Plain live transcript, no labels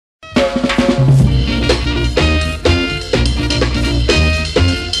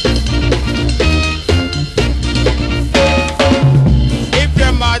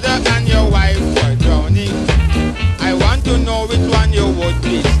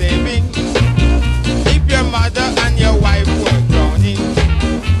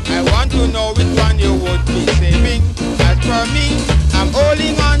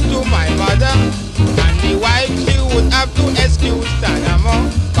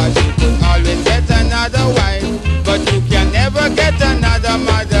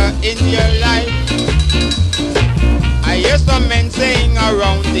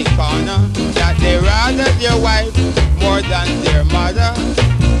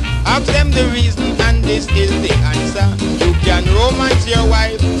am the reason and this is the answer. You can romance your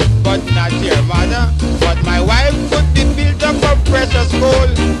wife, but not your mother. But my wife could be built up of precious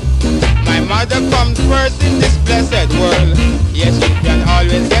gold. My mother comes first in this blessed world. Yes, you can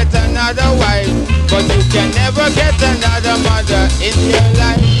always get another wife, but you can never get another mother in your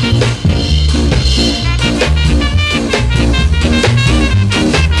life.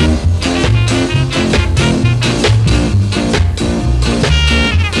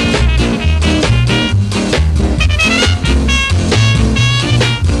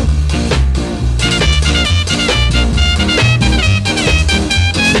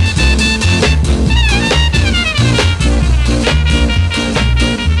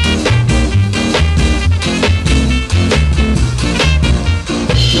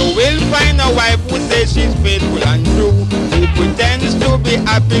 Wife who says she's faithful and true, who pretends to be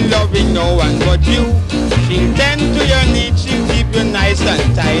happy loving no one but you. She'll tend to your needs, she'll keep you nice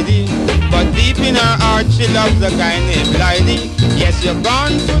and tidy, but deep in her heart she loves a guy named Lydie. Yes, you're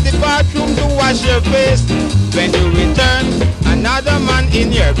gone to the bathroom to wash your face. When you return, another man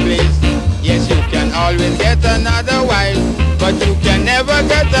in your place. Yes, you can always get another wife, but you can never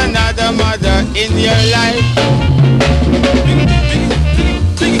get